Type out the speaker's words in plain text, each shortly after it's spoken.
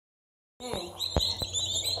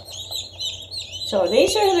So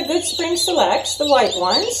these are the Good Spring Selects, the white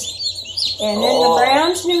ones. And then the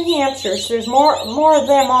Browns, New Hampshires, there's more of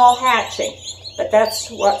them all hatching. But that's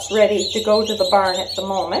what's ready to go to the barn at the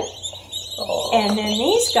moment. And then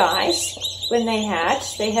these guys, when they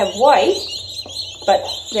hatch, they have white, but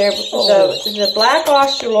they're the black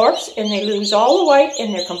Australorps, and they lose all the white,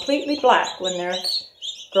 and they're completely black when they're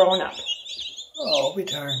grown up. Oh, we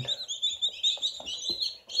turned.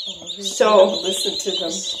 So listen to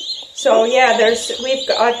them. So yeah,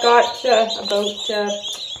 I've got about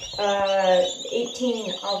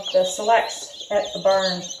 18 of the selects at the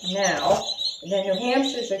barn now. The New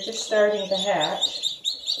Hampshires are just starting to hatch,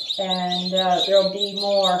 and there'll be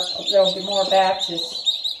more batches.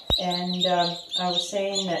 And I was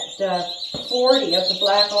saying that 40 of the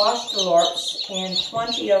black Australorps and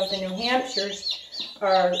 20 of the New Hampshires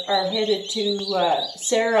are headed to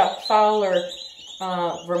Sarah Fowler,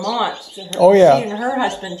 Vermont. She and her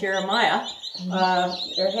husband Jeremiah are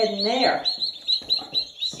heading there.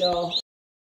 So